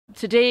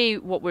Today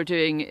what we're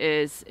doing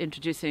is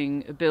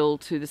introducing a bill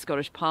to the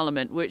Scottish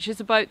Parliament which is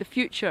about the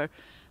future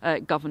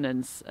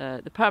governance,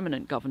 the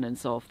permanent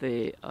governance of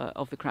the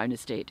Crown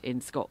Estate in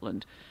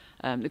Scotland.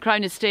 The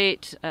Crown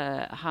Estate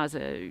has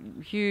a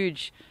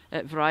huge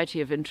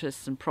variety of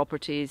interests and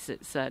properties.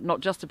 It's not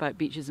just about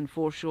beaches and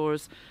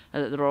foreshores,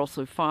 there are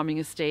also farming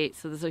estates,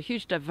 so there's a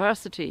huge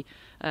diversity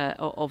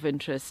of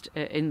interest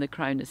in the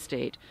Crown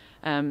Estate.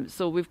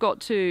 So we've got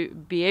to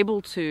be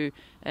able to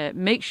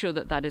make sure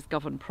that that is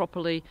governed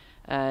properly,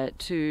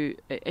 to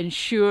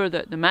ensure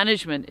that the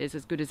management is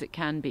as good as it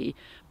can be,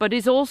 but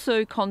is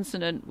also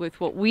consonant with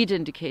what we'd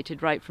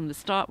indicated right from the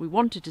start we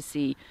wanted to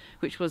see,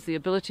 which was the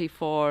ability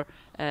for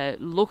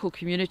local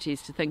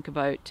communities to think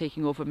about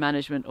taking over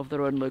management of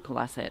their own local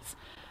assets.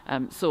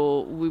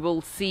 So we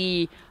will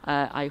see,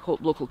 I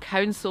hope, local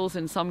councils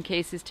in some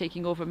cases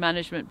taking over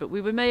management, but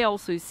we may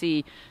also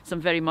see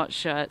some very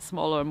much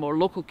smaller, more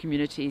local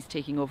communities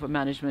taking over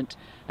management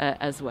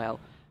as well.